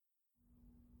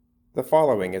The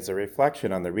following is a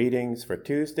reflection on the readings for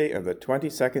Tuesday of the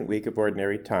 22nd week of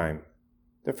Ordinary Time.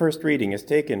 The first reading is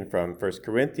taken from 1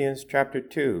 Corinthians chapter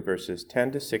 2, verses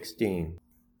 10 to 16.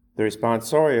 The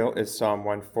responsorial is Psalm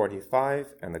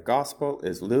 145, and the Gospel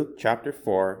is Luke chapter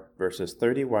 4, verses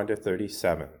 31 to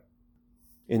 37.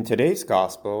 In today's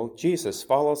Gospel, Jesus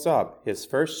follows up his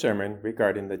first sermon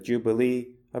regarding the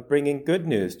Jubilee of bringing good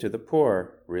news to the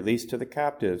poor, release to the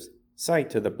captives, sight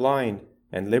to the blind,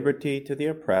 and liberty to the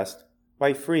oppressed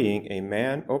by freeing a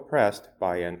man oppressed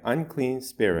by an unclean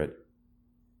spirit.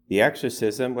 The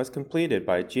exorcism was completed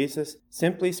by Jesus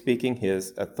simply speaking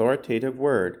his authoritative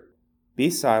word, "Be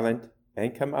silent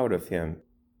and come out of him."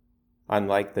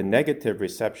 Unlike the negative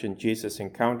reception Jesus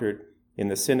encountered in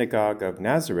the synagogue of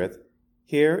Nazareth,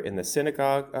 here in the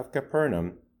synagogue of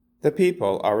Capernaum, the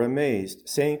people are amazed,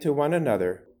 saying to one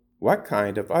another, "What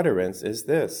kind of utterance is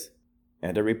this?"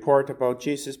 And a report about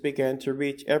Jesus began to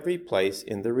reach every place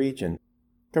in the region.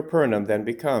 Capernaum then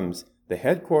becomes the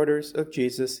headquarters of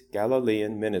Jesus'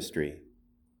 Galilean ministry.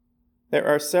 There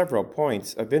are several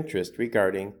points of interest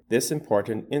regarding this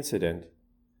important incident.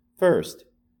 First,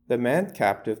 the man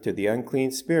captive to the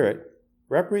unclean spirit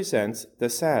represents the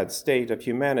sad state of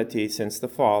humanity since the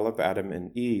fall of Adam and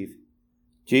Eve.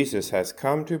 Jesus has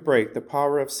come to break the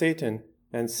power of Satan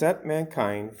and set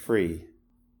mankind free.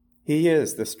 He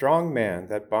is the strong man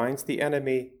that binds the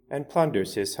enemy and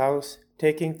plunders his house,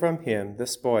 taking from him the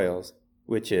spoils,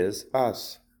 which is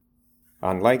us.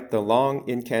 Unlike the long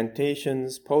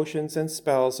incantations, potions, and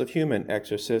spells of human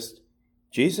exorcists,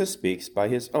 Jesus speaks by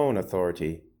his own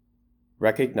authority.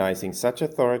 Recognizing such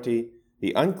authority,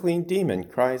 the unclean demon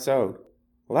cries out,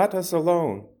 "Let us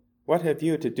alone! What have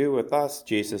you to do with us,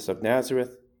 Jesus of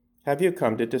Nazareth? Have you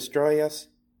come to destroy us?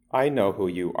 I know who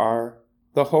you are,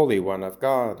 the Holy One of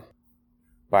God."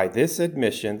 By this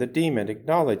admission, the demon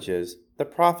acknowledges the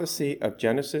prophecy of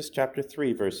Genesis chapter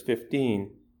 3, verse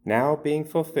 15, now being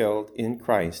fulfilled in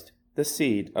Christ, the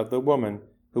seed of the woman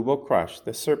who will crush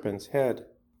the serpent's head.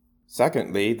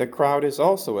 Secondly, the crowd is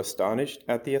also astonished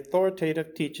at the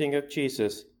authoritative teaching of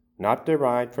Jesus, not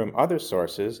derived from other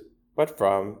sources, but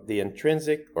from the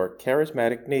intrinsic or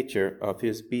charismatic nature of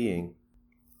his being.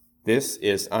 This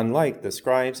is unlike the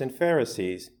scribes and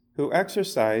Pharisees, who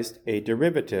exercised a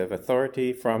derivative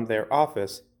authority from their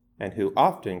office and who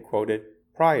often quoted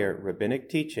prior rabbinic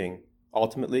teaching,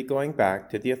 ultimately going back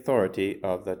to the authority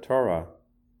of the Torah.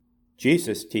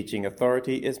 Jesus' teaching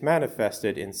authority is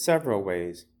manifested in several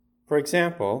ways. For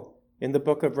example, in the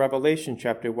book of Revelation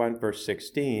chapter 1, verse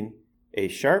 16, a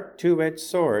sharp two-edged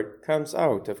sword comes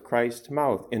out of Christ's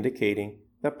mouth, indicating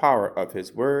the power of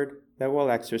his word that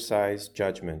will exercise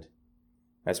judgment.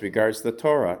 As regards the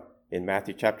Torah, in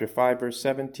Matthew chapter 5, verse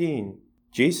 17,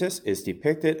 Jesus is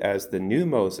depicted as the new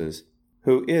Moses,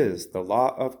 who is the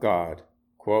law of God.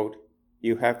 Quote,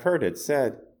 "You have heard it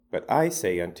said, but I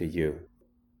say unto you."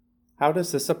 How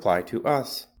does this apply to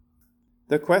us?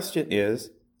 The question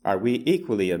is, are we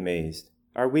equally amazed?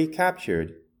 Are we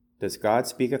captured? Does God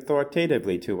speak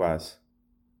authoritatively to us?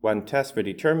 One test for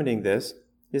determining this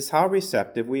is how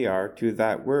receptive we are to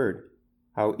that word,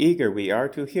 how eager we are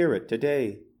to hear it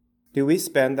today. Do we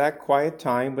spend that quiet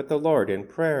time with the Lord in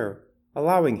prayer,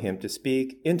 allowing him to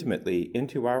speak intimately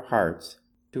into our hearts,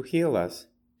 to heal us,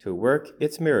 to work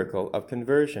its miracle of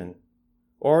conversion?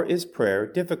 Or is prayer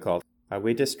difficult? Are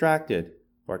we distracted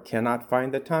or cannot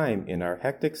find the time in our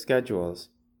hectic schedules?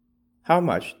 How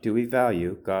much do we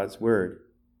value God's Word?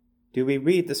 Do we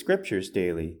read the Scriptures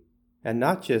daily? And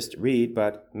not just read,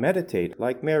 but meditate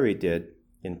like Mary did,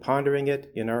 in pondering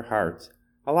it in our hearts,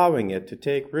 allowing it to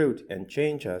take root and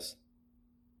change us?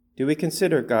 Do we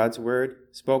consider God's Word,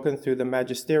 spoken through the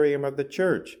magisterium of the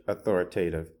Church,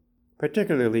 authoritative,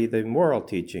 particularly the moral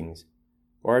teachings?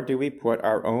 Or do we put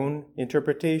our own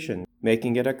interpretation,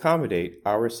 making it accommodate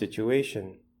our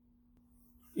situation?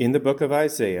 In the book of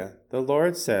Isaiah, the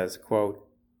Lord says, quote,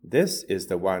 "This is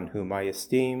the one whom I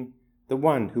esteem, the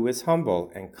one who is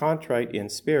humble and contrite in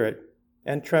spirit,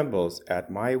 and trembles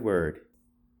at my word."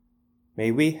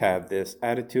 May we have this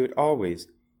attitude always,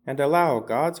 and allow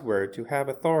God's word to have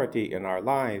authority in our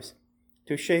lives,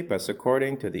 to shape us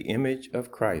according to the image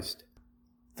of Christ.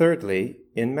 Thirdly,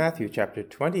 in Matthew chapter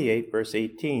 28, verse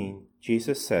 18,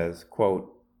 Jesus says,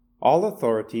 quote, "All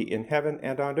authority in heaven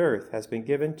and on earth has been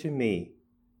given to me.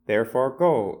 Therefore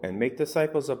go and make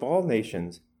disciples of all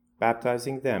nations,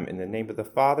 baptizing them in the name of the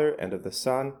Father and of the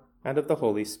Son and of the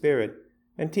Holy Spirit,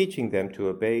 and teaching them to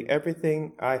obey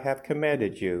everything I have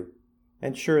commanded you.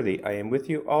 And surely I am with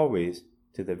you always,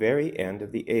 to the very end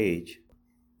of the age."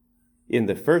 In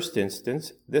the first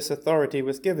instance, this authority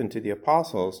was given to the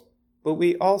apostles, but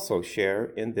we also share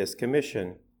in this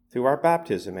commission, through our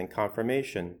baptism and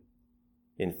confirmation.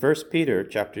 In 1 Peter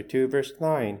chapter 2, verse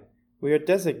 9, we are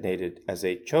designated as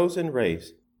a chosen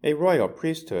race, a royal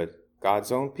priesthood,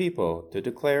 God's own people, to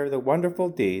declare the wonderful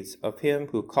deeds of Him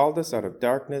who called us out of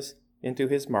darkness into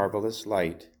His marvelous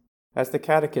light. As the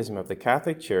Catechism of the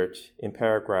Catholic Church in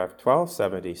paragraph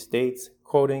 1270 states,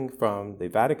 quoting from the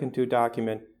Vatican II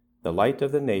document, The Light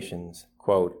of the Nations,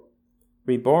 quote,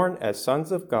 "Reborn as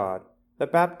sons of God, the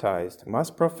baptized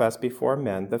must profess before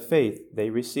men the faith they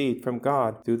received from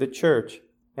God through the Church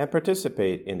and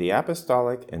participate in the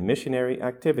apostolic and missionary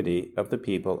activity of the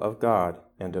people of God."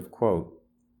 End of quote.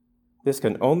 This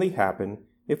can only happen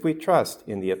if we trust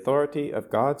in the authority of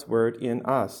God's Word in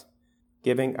us,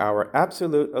 giving our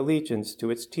absolute allegiance to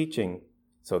its teaching,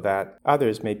 so that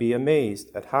others may be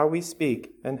amazed at how we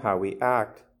speak and how we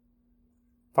act.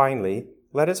 Finally,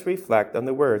 let us reflect on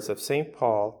the words of St.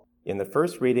 Paul in the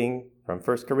first reading from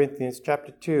 1 Corinthians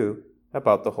chapter 2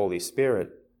 about the Holy Spirit.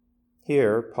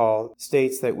 Here, Paul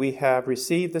states that we have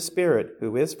received the Spirit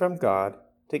who is from God,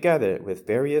 together with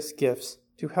various gifts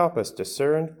to help us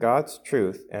discern God's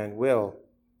truth and will.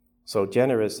 So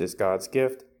generous is God's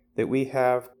gift that we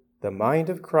have the mind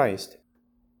of Christ.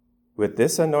 With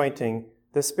this anointing,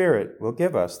 the Spirit will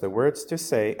give us the words to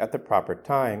say at the proper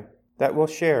time that will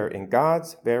share in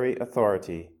God's very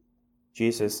authority.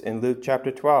 Jesus in Luke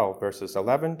chapter 12, verses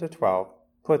 11 to 12,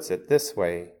 puts it this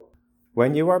way: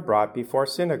 "When you are brought before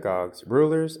synagogues,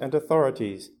 rulers, and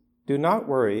authorities, do not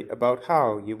worry about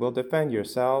how you will defend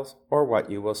yourselves or what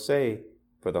you will say,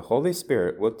 for the Holy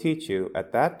Spirit will teach you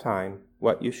at that time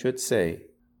what you should say."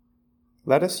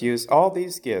 Let us use all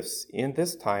these gifts in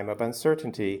this time of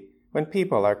uncertainty when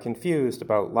people are confused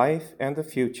about life and the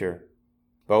future.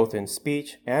 Both in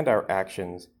speech and our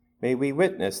actions, may we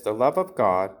witness the love of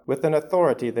God with an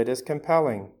authority that is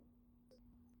compelling.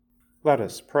 Let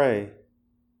us pray.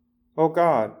 O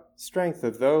God, strength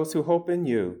of those who hope in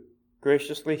you,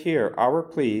 graciously hear our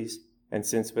pleas, and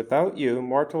since without you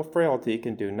mortal frailty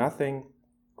can do nothing,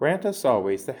 grant us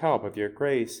always the help of your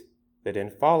grace, that in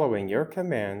following your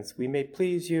commands we may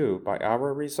please you by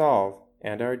our resolve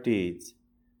and our deeds.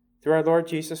 Through our Lord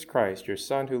Jesus Christ, your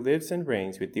Son, who lives and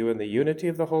reigns with you in the unity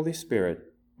of the Holy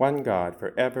Spirit, one God,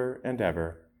 forever and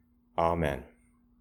ever. Amen.